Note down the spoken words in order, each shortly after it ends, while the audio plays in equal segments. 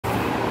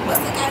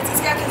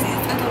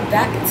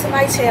back to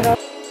my channel.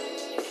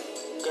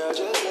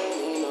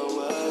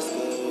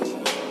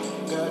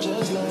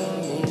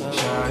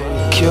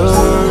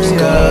 Curious,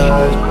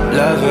 good,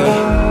 love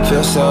it,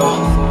 feel so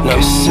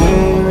nice,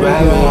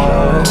 ride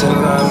me till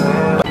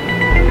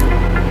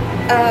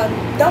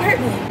Don't hurt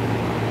me.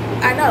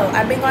 I know,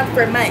 I've been gone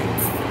for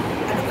months.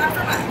 I'm gonna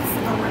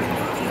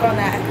do a video on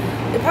that.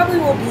 It probably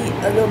will be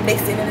a little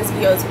mixed in this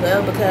video as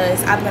well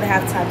because I'm gonna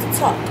have time to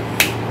talk.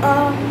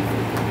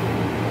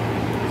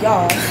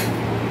 Y'all,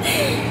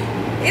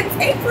 it's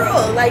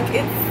April. Like,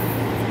 it's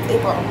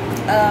April.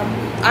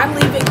 I'm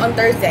leaving on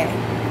Thursday,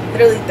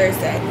 literally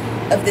Thursday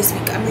of this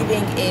week. I'm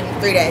leaving in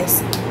 3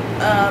 days,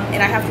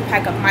 and I have to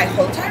pack up my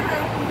whole entire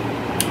room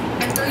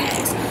in 3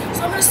 days.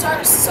 So I'm gonna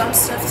start some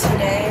stuff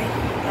today.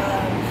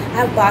 I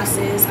have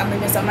boxes. I'm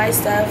leaving some of my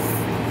stuff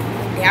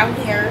down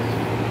here,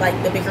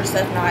 like the bigger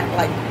stuff, not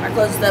like my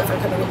clothes and stuff are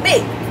coming with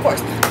me, of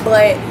course.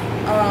 But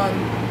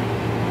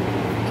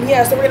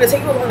yeah, so we're gonna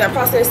take you along that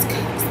process.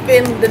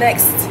 Spend the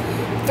next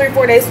 3 or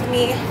 4 days with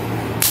me.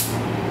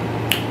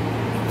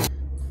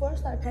 Before I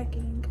start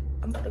packing,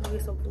 I'm about to go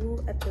get some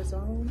food at the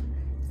Zone.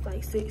 It's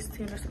like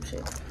 6:10 or some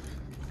shit.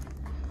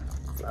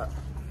 So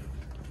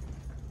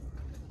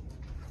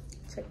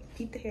check,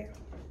 keep the hair.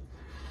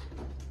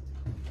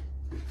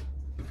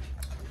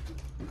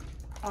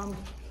 I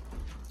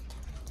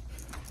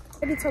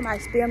did tell my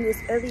spam this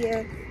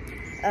earlier,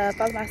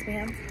 follow my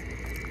spam,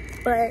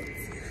 but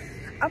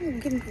I'm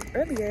getting this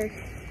earlier,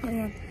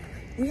 and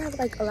we have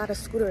like a lot of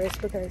scooters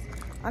because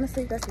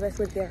honestly that's the best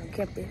way to get on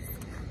campus.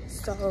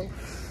 So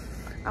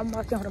I'm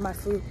walking over to my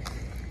food.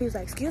 He was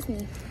like, excuse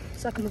me,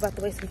 so I can move out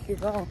the way so he could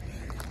go.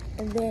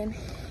 And then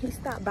he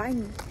stopped by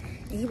me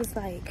and he was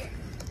like,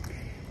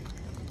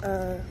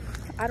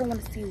 I don't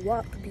want to see you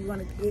walk. Do you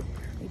want to get,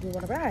 do you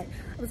want to ride?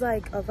 I was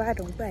like, a ride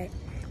on what?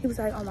 He was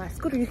like, on my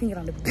scooter, you can get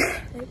on the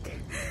back.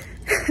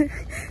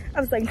 I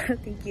was like, no,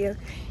 thank you.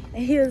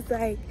 And he was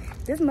like,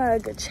 this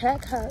mug, a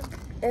check hug,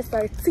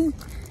 SRT.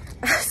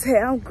 I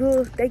said, I'm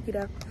good, thank you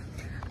though.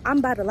 I'm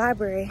by the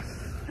library.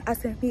 I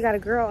said, he got a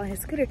girl on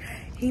his scooter.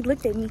 He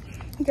looked at me,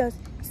 he goes,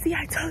 see,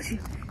 I told you,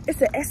 it's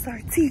an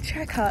SRT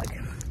check hug.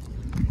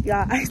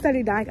 Y'all, I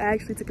started dying. I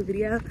actually took a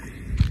video.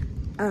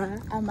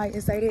 I might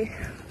insert it,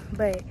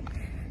 but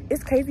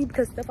it's crazy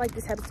because stuff like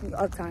this happens to me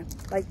all the time.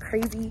 Like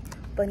crazy,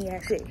 funny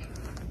ass shit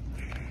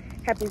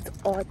happens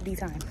all the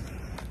time.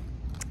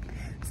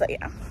 So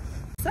yeah,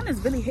 sun is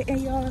really hitting,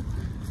 y'all.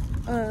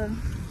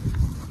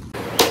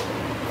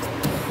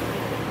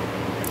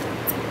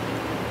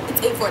 It's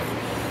 8:40.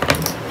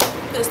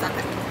 Let's start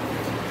packing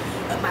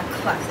up my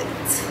closet.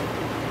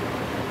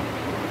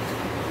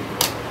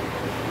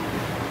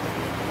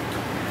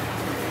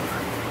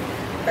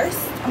 First,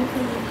 I'm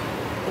cleaning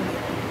the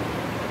mirror.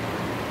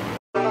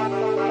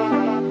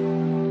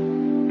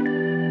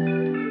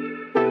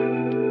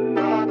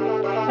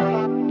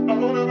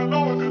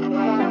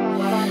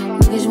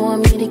 Niggas want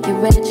me to get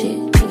ratchet.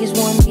 Niggas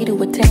want me to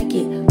attack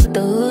it. Put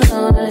the hood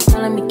on, all they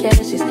telling me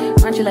cashes.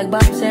 Aren't you like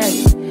Bob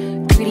Saget?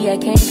 Greedy, I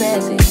can't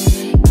pass it.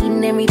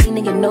 Eating everything,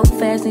 nigga, no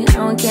fasting. I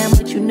don't care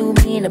much you knew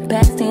me in the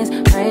past tense.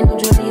 I ain't no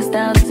Julian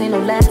style, this ain't no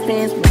last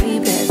dance. But we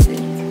passed it.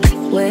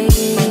 Wait.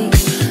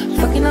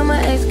 Fucking on my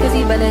ex cause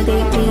he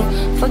validate me.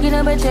 Fucking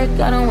up a check,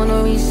 I don't want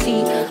no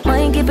receipt.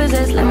 Mind get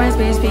possessed, let my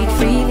spirit speak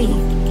freely.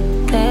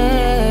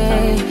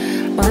 Hey,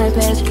 my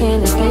past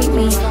can't escape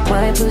me.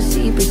 My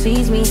pussy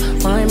precedes me.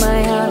 Why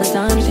my all the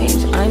time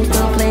change? I'm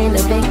still playing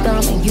the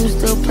victim and you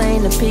still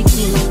playing the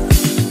picky.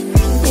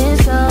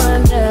 It's so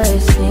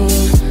embarrassing.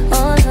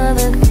 All of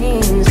the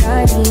things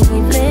I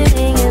need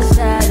living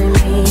inside of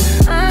me.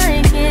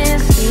 I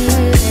can't see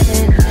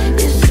it.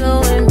 It's so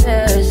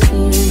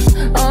embarrassing.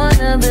 All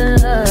of the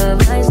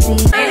love I see.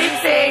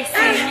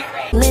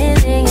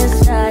 Living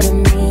inside of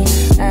me.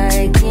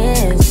 I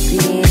can't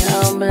see.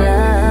 I'm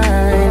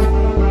blind.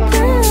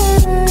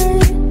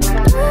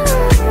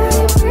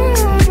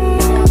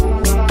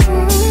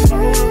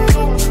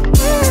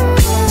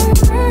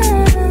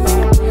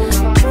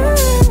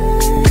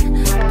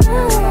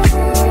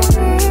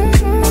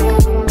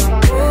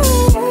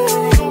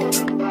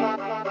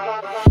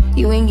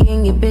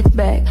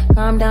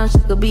 Calm down,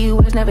 sugar, be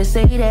worse, never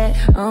say that.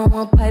 I don't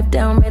want pipe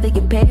down, rather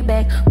get paid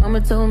back.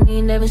 Mama told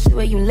me never see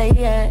where you lay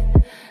at.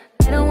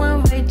 I don't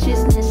want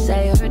righteousness,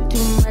 I hurt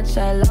too much,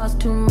 I lost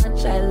too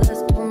much, I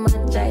lost too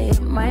much. I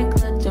hit my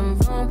clutch and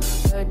boom,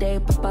 third day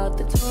pop out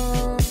the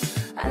tomb.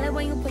 I like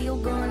when you put your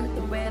gun at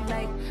the red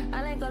light.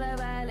 I like all that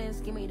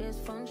violence, give me this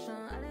function.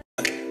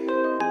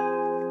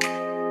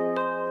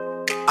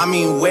 I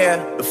mean, where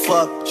the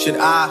fuck should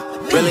I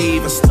really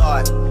even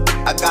start?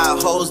 I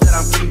got hoes that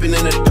I'm keeping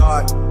in the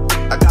dark.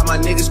 I got my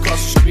niggas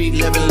across the street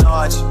living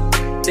large.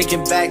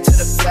 Thinking back to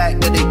the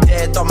fact that they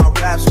dead, thought my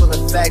raps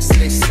wasn't facts, so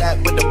they sat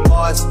with the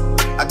bars.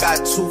 I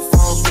got 2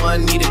 phones,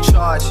 one need a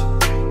charge.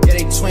 Yeah,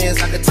 they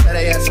twins, I could tell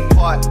they ass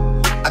apart.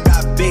 I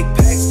got big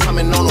packs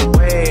coming on the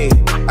way.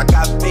 I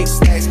got big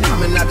stacks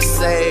coming out to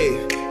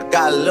save. I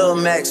got Lil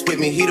Max with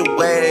me, he the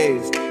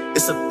wave.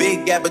 It's a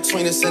big gap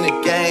between us in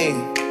the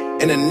game.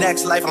 In the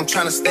next life, I'm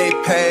trying to stay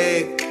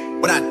paid.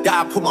 When I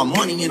die, put my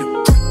money in the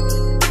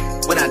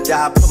When I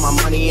die, put my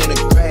money in the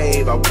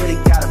grave. I really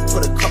gotta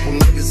put a couple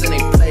niggas in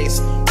their place.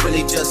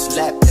 Really just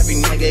lapped every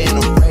nigga in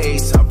a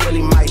race. I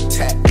really might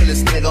tap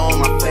this nigga on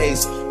my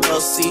face. Lil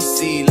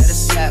CC, let it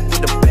slap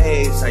with the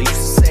babes. I used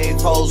to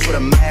save hoes with a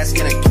mask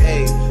in a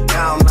cave.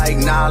 Now I'm like,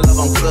 nah, love,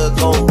 I'm good,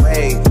 go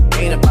away.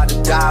 Ain't about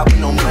to die with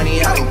no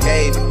money I done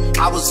gave.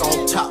 I was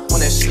on top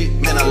when that shit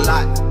meant a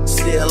lot.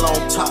 Still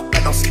on top,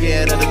 like I'm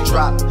scared of the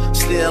drop.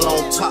 Still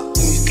on top, and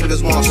these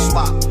niggas wanna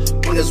swap.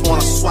 Niggas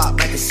wanna swap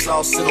like it's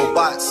sauce in a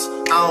box.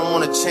 I don't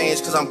wanna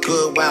change cause I'm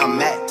good where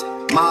I'm at.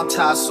 Mob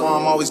tie, so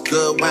I'm always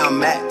good where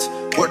I'm at.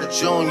 Word to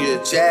Junior,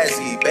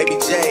 Jazzy, Baby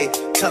J.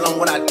 Tell them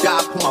when I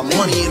die, put my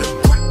money in it.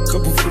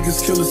 Couple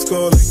figures, kill a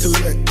skull and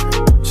collect.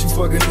 She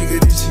fuck a nigga,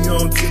 then she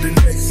on to the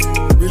next.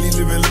 Really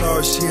living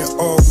large, she ain't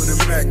all with a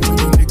Mac. When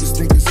you niggas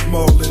think it's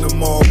small in the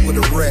mall with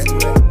a rat.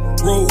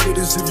 Roll with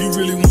us if you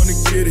really wanna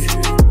get it.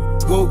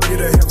 Go get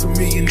a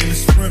 $500,000 in a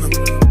Sprinter.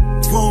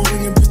 Phone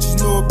ringing, bitches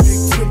know a big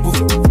triple.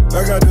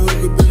 I got the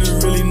hook up and there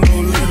really no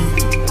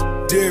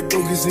limit. Dead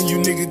brokers in you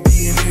nigga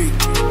DNA.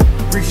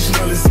 Freakish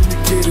knowledge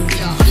indicator,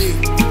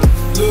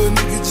 little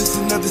nigga just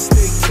another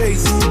steak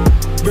case.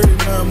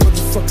 39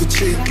 motherfucker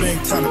chase bank,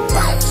 time to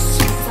bounce.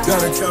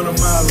 Gotta count on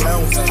my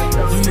allowance.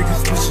 You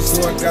niggas pushing,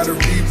 so I gotta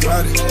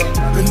rewrite it.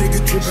 The nigga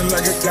tripping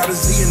like I got $1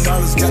 zillion.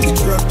 Got the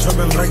trap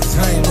jumping like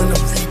time when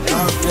I'm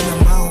rebound. Then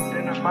I'm out,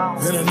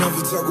 and I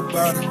never talk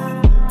about it.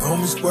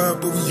 Homie squad,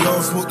 but we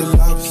all smoke the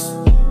loudest.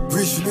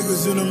 Rich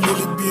niggas in the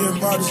middle being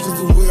modest. Cause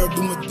the way I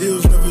do my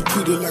deals never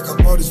treated like I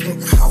bought this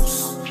fucking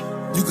house.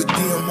 You could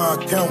DM my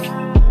account.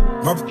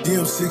 My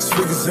DM 6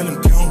 figures and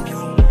I'm counting.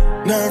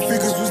 9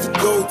 figures was the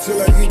goal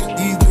till I hit it.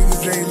 These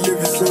niggas ain't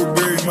living, so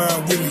bury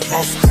mine with me.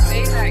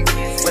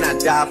 When I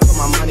die, put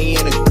my money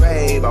in the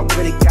grave. I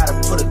really gotta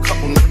put a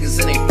couple niggas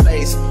in their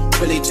place.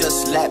 Really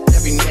just lapped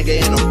every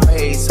nigga in a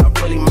race. I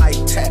really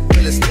might tap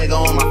this nigga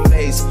on my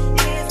face.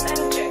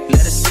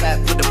 Let it slap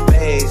with the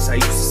bass. I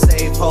used to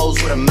save hoes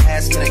with a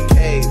mask in a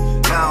cave.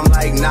 Now I'm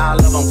like, nah,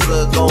 love, I'm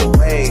good, go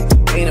away.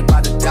 Ain't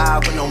about to die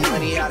with no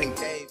money I done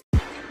gave.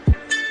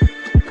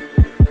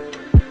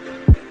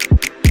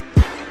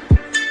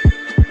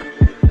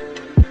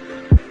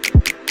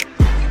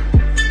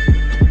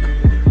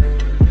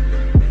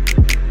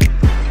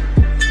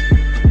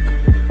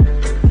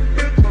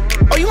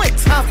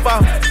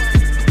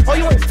 Oh,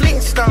 you went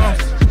Flintstones.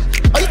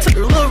 Oh, you took a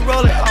little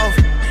roller off.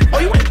 Oh,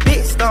 you went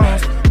big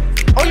stones.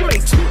 Oh, you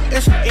made 2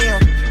 Instagram.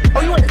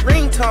 Oh, you went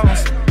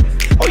ringtones.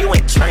 Oh, you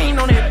went train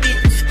on that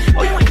bitch.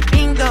 Oh, you went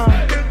ding dong.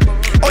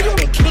 Oh, you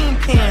went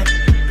kingpin.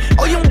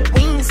 Oh, you went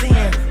wings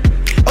in.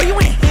 Oh, you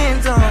went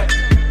hands on.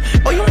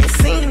 Oh, you went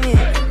singing.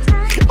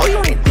 Oh, you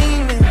went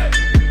demon.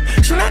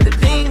 Shoot out the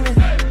demon.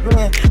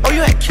 Man. Oh,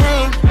 you had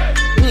king.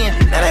 Yeah,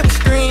 now that was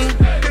scream.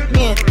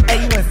 Yeah,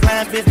 hey, you went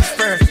flying business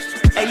first.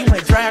 Hey, you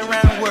went dry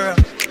around the world.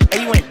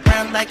 Hey, you went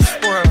brown like a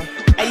squirrel.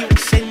 Hey, you went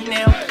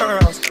Chanel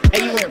pearls.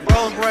 Hey, you went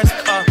Rolls Royce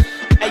car.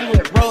 Hey, you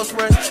went Rolls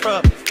Royce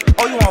truck.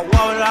 Oh, you want to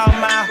wall it all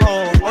my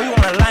hole. Oh, you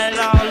want to line it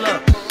all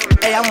up.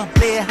 Hey, I want to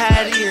play it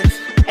how it is.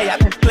 Hey, I've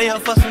been playing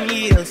for some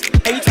years.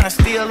 Hey, you trying to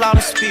steal all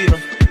the spill.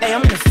 Hey,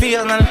 I'm in the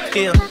field, not the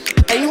pill.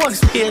 Hey, you want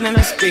to spill in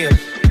the spill.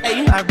 Hey,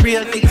 you my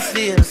real niggas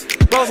is.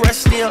 Rolls Royce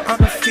still on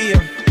the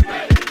field.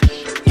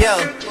 Yo,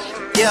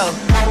 yo.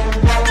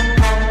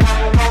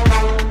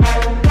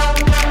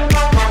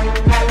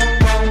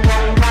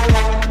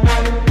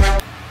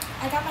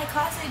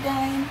 Closet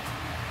done.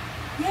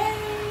 Yay!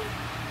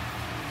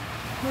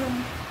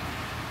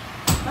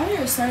 My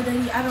hair is so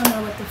dirty, I don't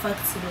know what the fuck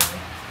to do.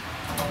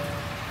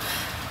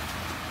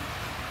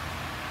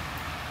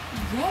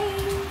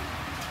 Yay!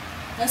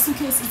 That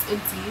suitcase is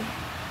empty.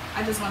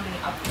 I just wanted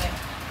it out the way.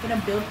 I'm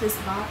gonna build this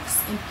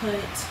box and put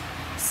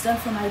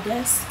stuff on my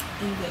desk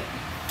in there.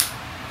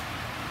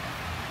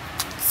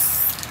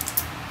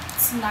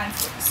 It's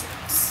 9:46.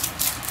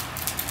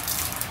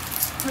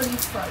 Pretty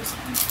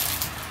frozen.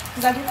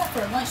 Because I did that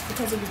for lunch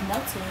because it was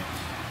melted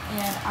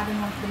and I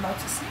didn't want the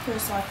melted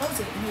sneakers, so I froze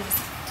it and it was,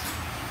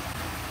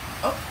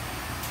 oh,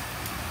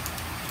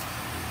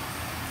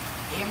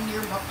 damn near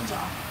broke my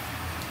jaw.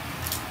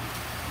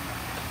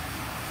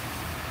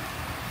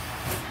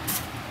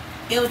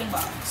 Building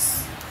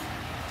blocks.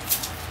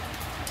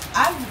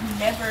 I've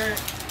never,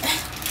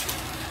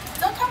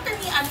 don't come for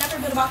me, I've never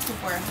built a box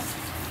before.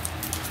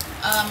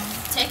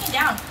 Taken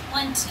down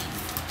plenty.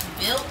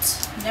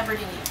 Built, never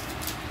did.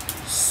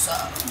 So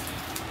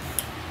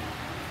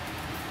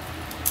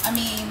I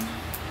mean,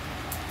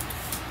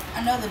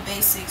 I know the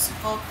basics,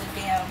 both the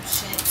damn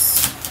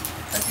shits,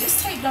 but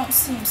this tape don't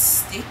seem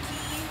sticky,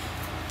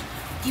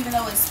 even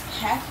though it's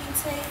packing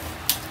tape,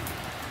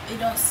 it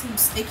don't seem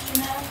sticky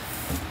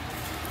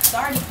enough. So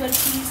I already put a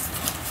piece,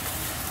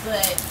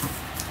 but,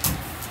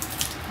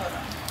 hold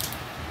on,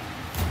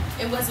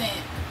 it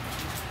wasn't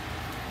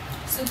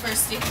super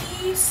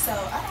sticky, so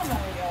I don't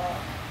know, y'all,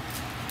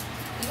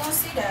 we're gonna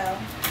see though.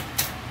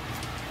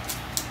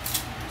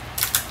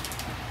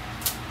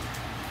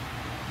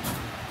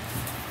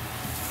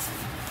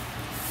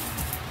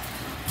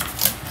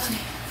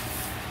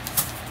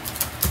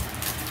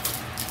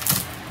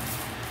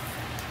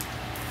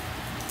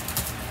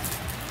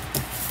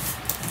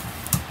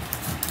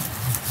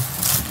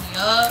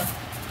 Yup.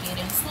 Get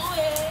into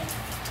it.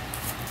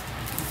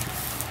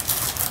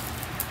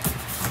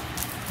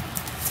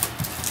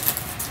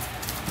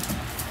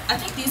 I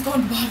think these go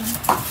on the bottom.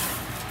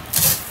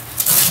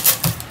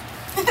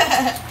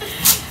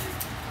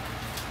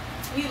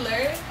 We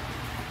learn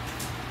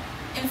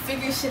and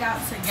figure shit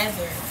out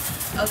together,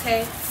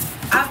 okay?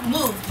 I've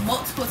moved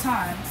multiple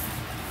times.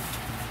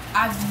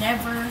 I've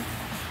never,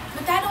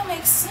 but that don't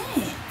make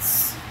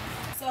sense.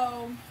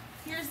 So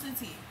here's the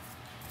tea,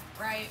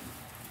 right?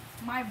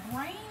 My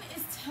brain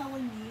is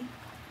telling me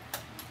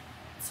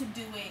to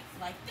do it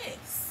like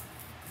this.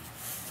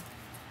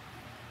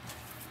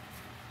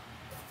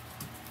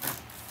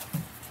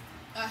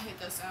 I hate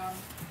that sound.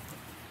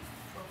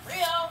 For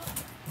real.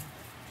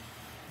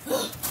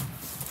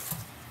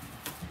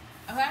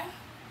 Okay?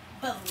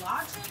 But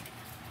logic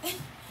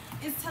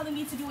is telling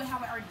me to do it how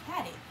I already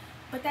had it.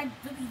 But that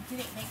really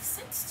didn't make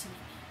sense to me.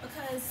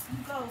 Because you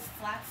go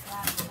flat,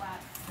 flat,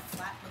 flat,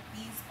 flat with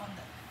these on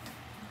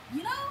the,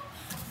 you know?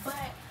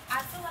 But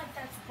I feel like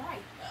that's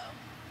right though.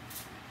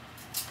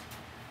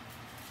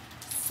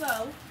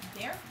 So,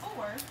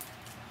 therefore,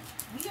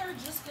 we are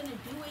just gonna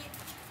do it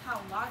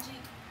how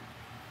logic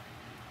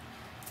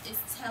is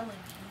telling me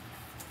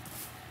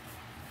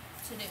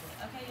to do it.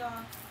 Okay,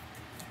 y'all?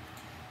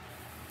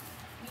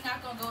 We're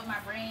not gonna go with my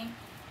brain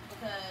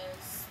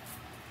because,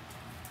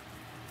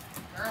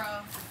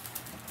 girl,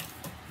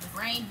 the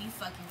brain be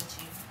fucking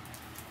with you.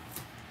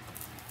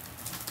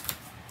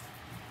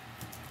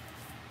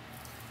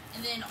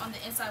 And then on the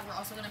inside, we're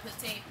also gonna put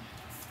tape.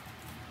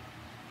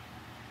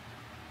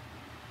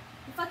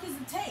 The fuck is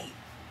the tape?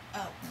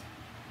 Oh.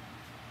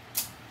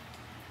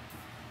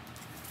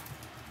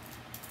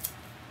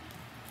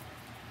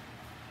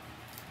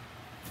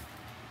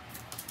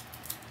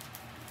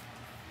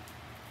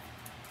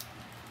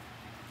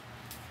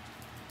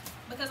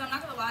 Because I'm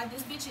not gonna lie,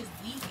 this bitch is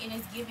weak and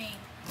it's giving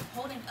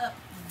holding up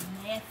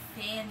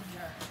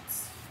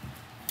Nathaniels.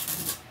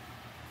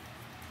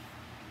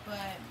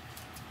 But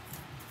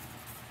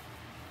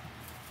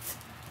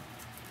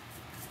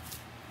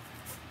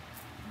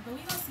we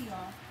gonna see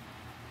y'all.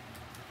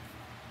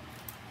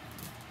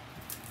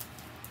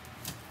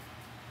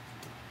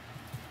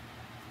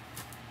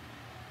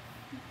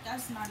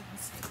 That's not even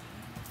sticky.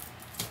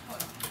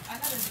 Hold on, I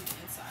gotta do the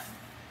inside.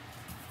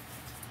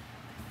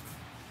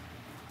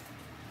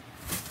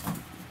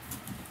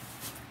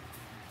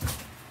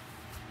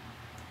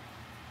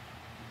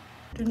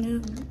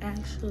 Afternoon,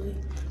 actually.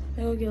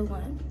 I'll get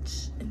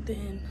lunch and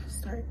then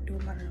start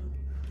doing my room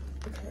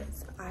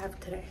because I have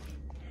today.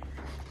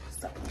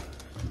 So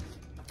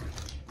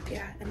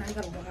yeah, and I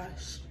gotta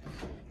wash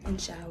and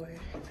shower.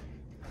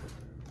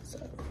 So,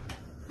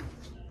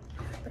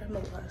 but I'm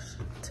gonna wash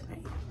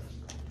tonight.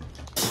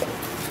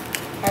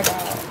 I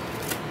got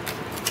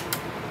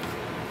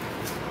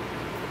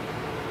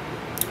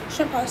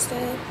shrimp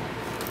pasta,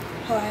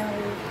 Hawaiian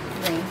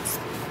greens,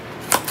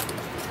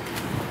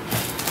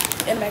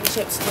 and a bag of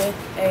chips with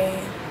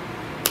a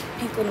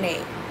pink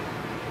lemonade.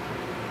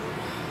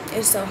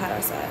 It's so hot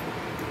outside.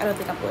 I don't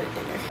think I'm going to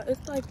dinner.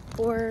 It's like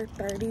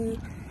 4:30.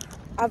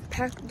 I've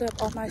packed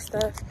up all my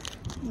stuff.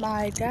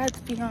 My dad's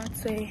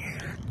fiance,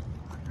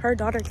 her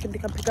daughter came to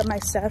come pick up my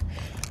stuff.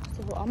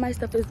 So all my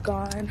stuff is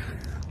gone.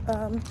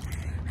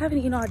 Haven't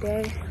eaten all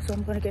day, so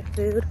I'm gonna get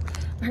food.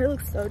 My hair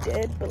looks so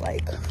dead, but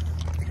like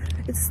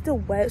it's still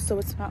wet, so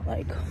it's not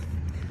like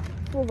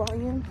full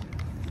volume.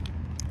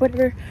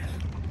 Whatever.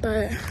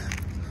 But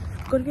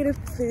I'm gonna get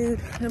food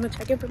and I'm gonna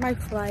check in for my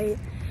flight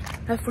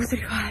at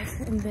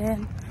 4:35, and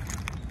then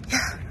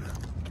yeah.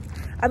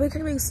 I've been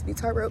craving sweet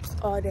tart ropes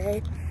all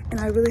day, and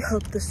I really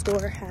hope the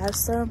store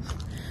has some,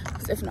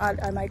 because if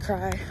not, I might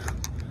cry.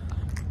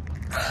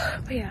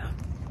 But yeah,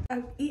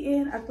 I've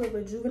eaten, I feel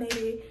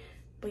rejuvenated,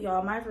 but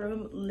y'all, my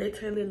room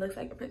literally looks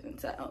like a prison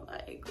cell.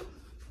 Like,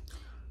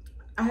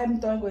 I have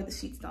been throwing away the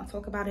sheets, don't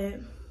talk about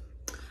it.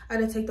 I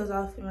had to take those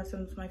off and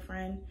return them to my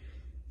friend.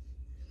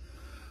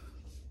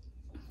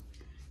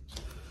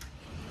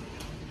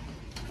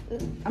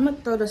 I'm gonna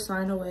throw the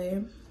sign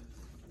away.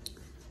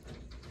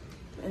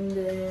 And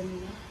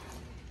then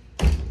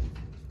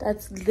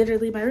that's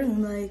literally my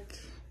room. Like,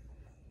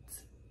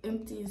 it's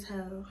empty as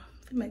hell.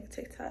 I'm gonna make a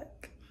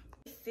TikTok.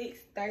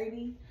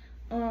 6:30.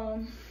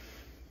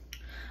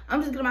 I'm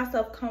just getting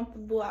myself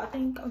comfortable. I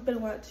think I'm gonna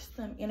watch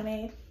some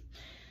anime.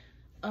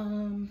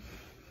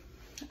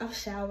 I've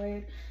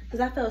showered because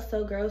I felt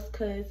so gross,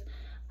 because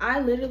I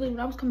literally, when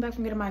I was coming back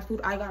from getting my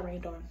food, I got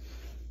rained on.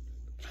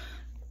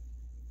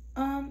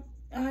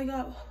 I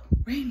got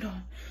rained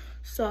on.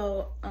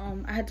 So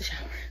I had to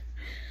shower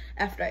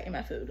after I ate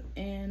my food,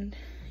 and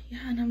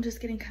yeah, and I'm just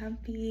getting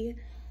comfy,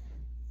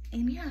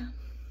 and yeah,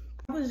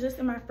 I was just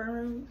in my friend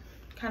room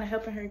kind of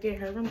helping her get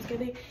her room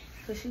together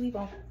because she leave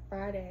on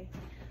Friday,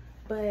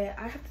 but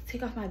I have to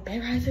take off my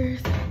bed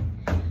risers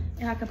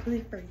and I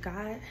completely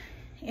forgot,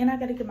 and I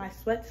gotta get my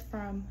sweats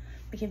from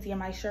Mackenzie and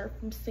my shirt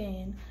from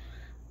Sin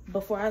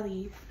before I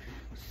leave.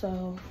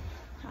 So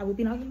I will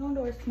be knocking on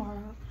doors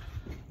tomorrow.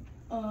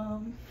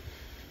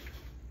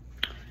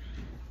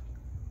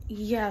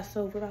 Yeah,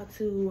 so we're about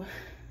to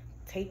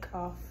take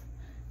off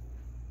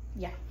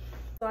yeah.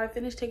 So I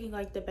finished taking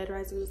like the bed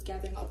risers,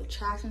 gathering all the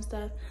trash and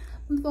stuff.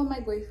 I'm gonna phone my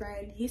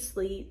boyfriend, he's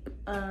asleep.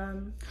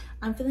 I'm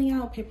filling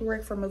out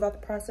paperwork for move out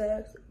the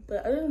process,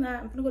 but other than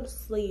that, I'm gonna go to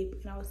sleep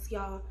and I will see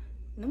y'all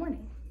in the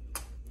morning.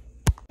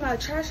 I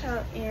trash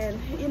out and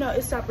you know,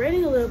 it stopped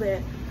raining a little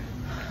bit.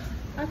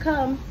 I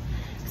come,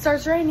 it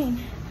starts raining.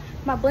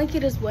 My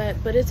blanket is wet,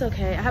 but it's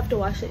okay. I have to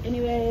wash it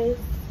anyways.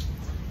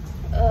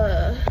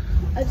 I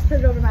just put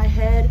it over my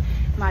head,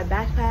 my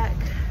backpack.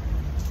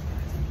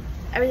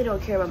 I really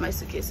don't care about my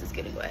suitcases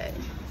getting wet.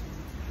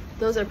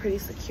 Those are pretty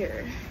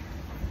secure.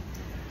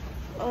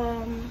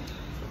 And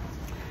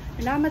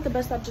now I'm at the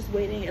bus stop just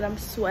waiting and I'm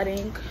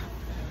sweating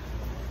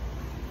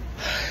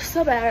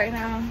so bad right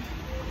now.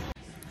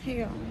 Hey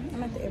y'all,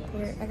 I'm at the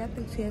airport. I got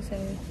the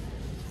TSA,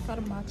 got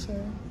a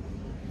matcha.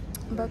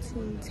 I'm about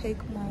to take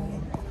my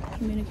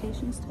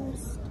communications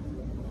test.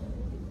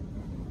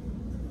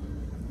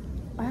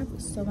 I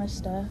have so much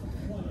stuff,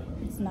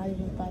 it's not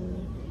even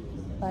funny.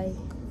 Like,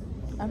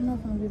 I don't know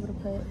if I'm gonna be able to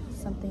put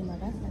something in my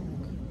backpack.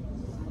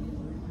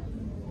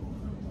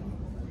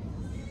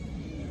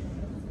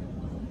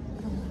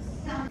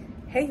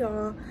 Hey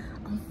y'all,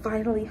 I'm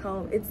finally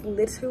home. It's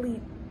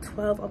literally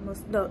 12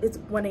 almost, no, it's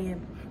 1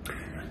 a.m.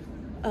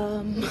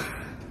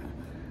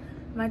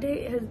 My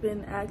day has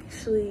been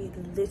actually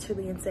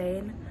literally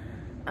insane.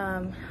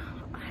 I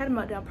had a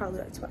meltdown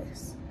probably like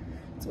twice.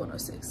 It's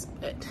 1:06,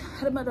 but I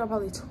had a meltdown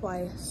probably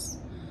twice.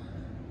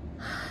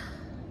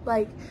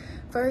 Like,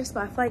 first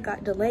my flight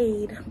got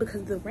delayed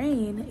because of the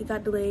rain. It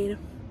got delayed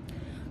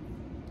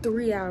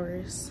 3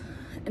 hours.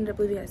 Ended up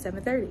leaving at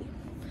 7:30.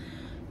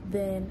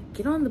 Then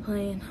get on the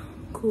plane,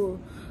 cool.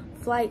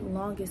 Flight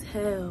long as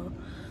hell.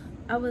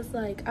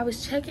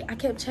 I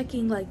kept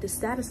checking like the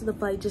status of the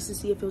flight just to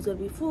see if it was gonna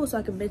be full so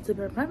I could mentally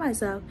prepare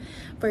myself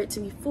for it to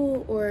be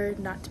full or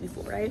not to be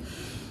full, right?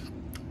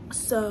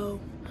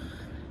 So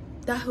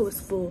that was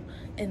full,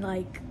 and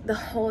like the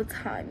whole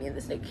time me and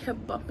this nigga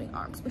kept bumping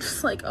arms. We're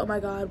just like, oh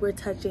my god, we're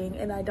touching,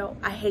 and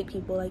I hate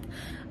people. Like,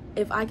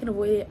 if I can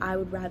avoid it, I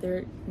would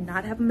rather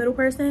not have a middle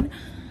person,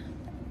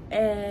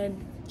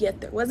 and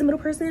yet there was a middle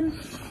person.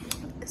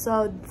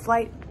 So the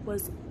flight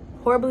was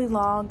horribly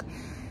long.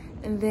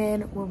 And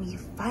then when we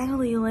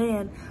finally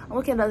land, I'm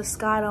looking at the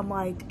sky and I'm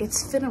like,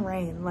 it's finna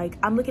rain. Like,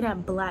 I'm looking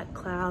at black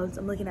clouds,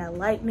 I'm looking at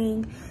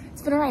lightning,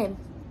 it's finna rain.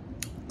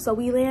 So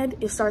we land,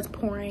 it starts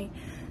pouring.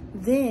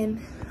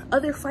 Then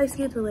other flights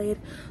get delayed.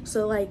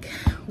 So like,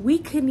 we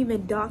couldn't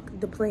even dock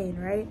the plane,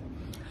 right?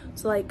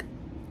 So like,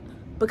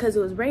 because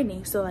it was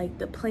raining, so like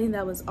the plane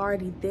that was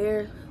already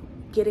there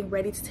getting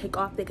ready to take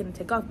off, they couldn't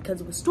take off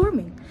because it was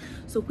storming.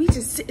 So we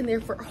just sitting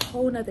there for a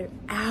whole nother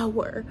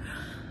hour,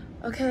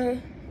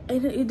 okay?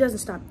 And it doesn't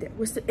stop there.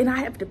 And I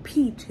have to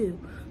pee too.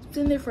 I'm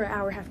sitting there for an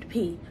hour, have to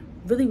pee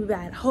really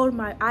bad.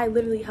 I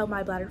literally held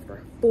my bladder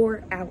for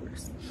 4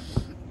 hours.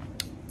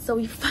 So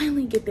we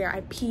finally get there.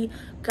 I pee,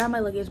 got my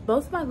luggage.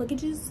 Both of my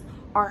luggages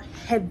are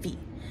heavy.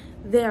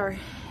 They are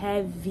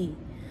heavy.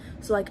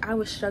 So like, I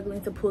was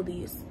struggling to pull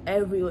these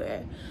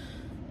everywhere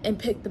and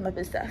pick them up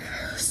and stuff.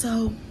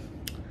 So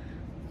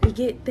we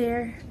get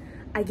there,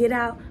 I get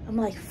out, I'm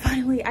like,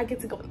 finally I get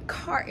to go in the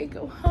car and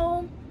go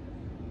home.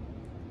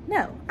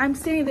 No, I'm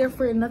standing there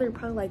for another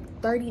probably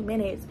like 30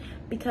 minutes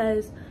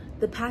because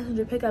the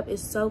passenger pickup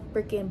is so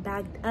freaking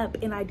backed up,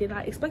 and I did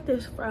not expect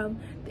this from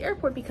the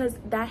airport because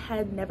that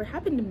had never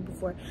happened to me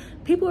before.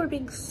 People were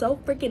being so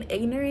freaking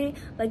ignorant.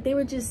 Like, they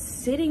were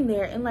just sitting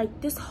there, and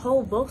like this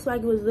whole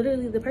Volkswagen was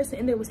literally, the person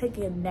in there was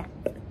taking a nap.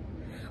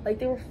 Like,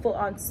 they were full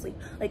on sleep.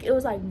 Like, it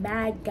was like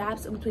mad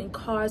gaps in between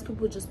cars. People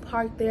would just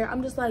park there.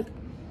 I'm just like,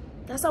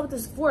 that's not what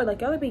this is for.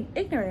 Like, y'all are being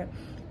ignorant.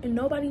 And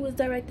nobody was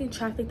directing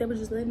traffic. They were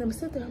just letting them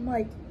sit there. I'm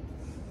like,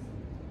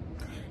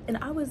 and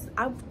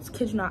I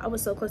kid you not, I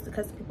was so close to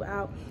cussing people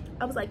out.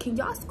 I was like, can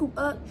y'all scoop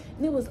up?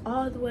 And it was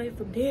all the way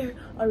from there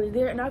over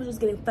there. And I was just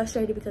getting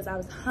frustrated because I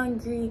was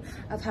hungry.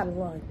 I've had a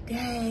long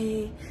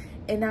day.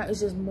 And now it's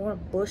just more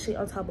bullshit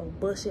on top of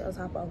bullshit on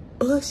top of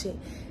bullshit.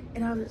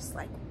 And I was just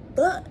like,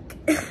 fuck.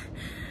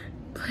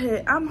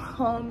 But I'm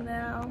home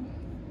now.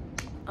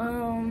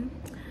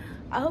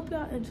 I hope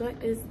y'all enjoyed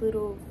this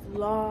little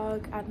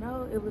vlog. I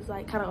know it was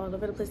like kind of all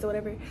over the place or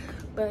whatever,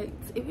 but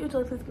if you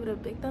enjoyed, please give it a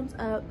big thumbs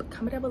up.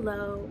 Comment down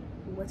below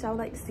what y'all would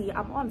like to see.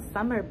 I'm on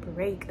summer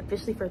break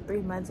officially for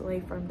 3 months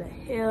away from the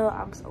hill.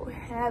 I'm so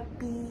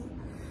happy,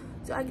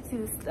 so I can see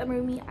the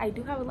summer me. I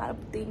do have a lot of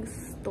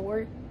things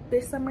stored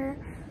this summer,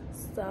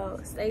 so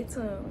stay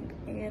tuned,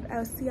 and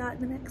I'll see y'all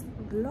in the next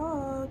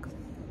vlog.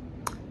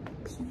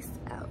 Peace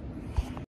out.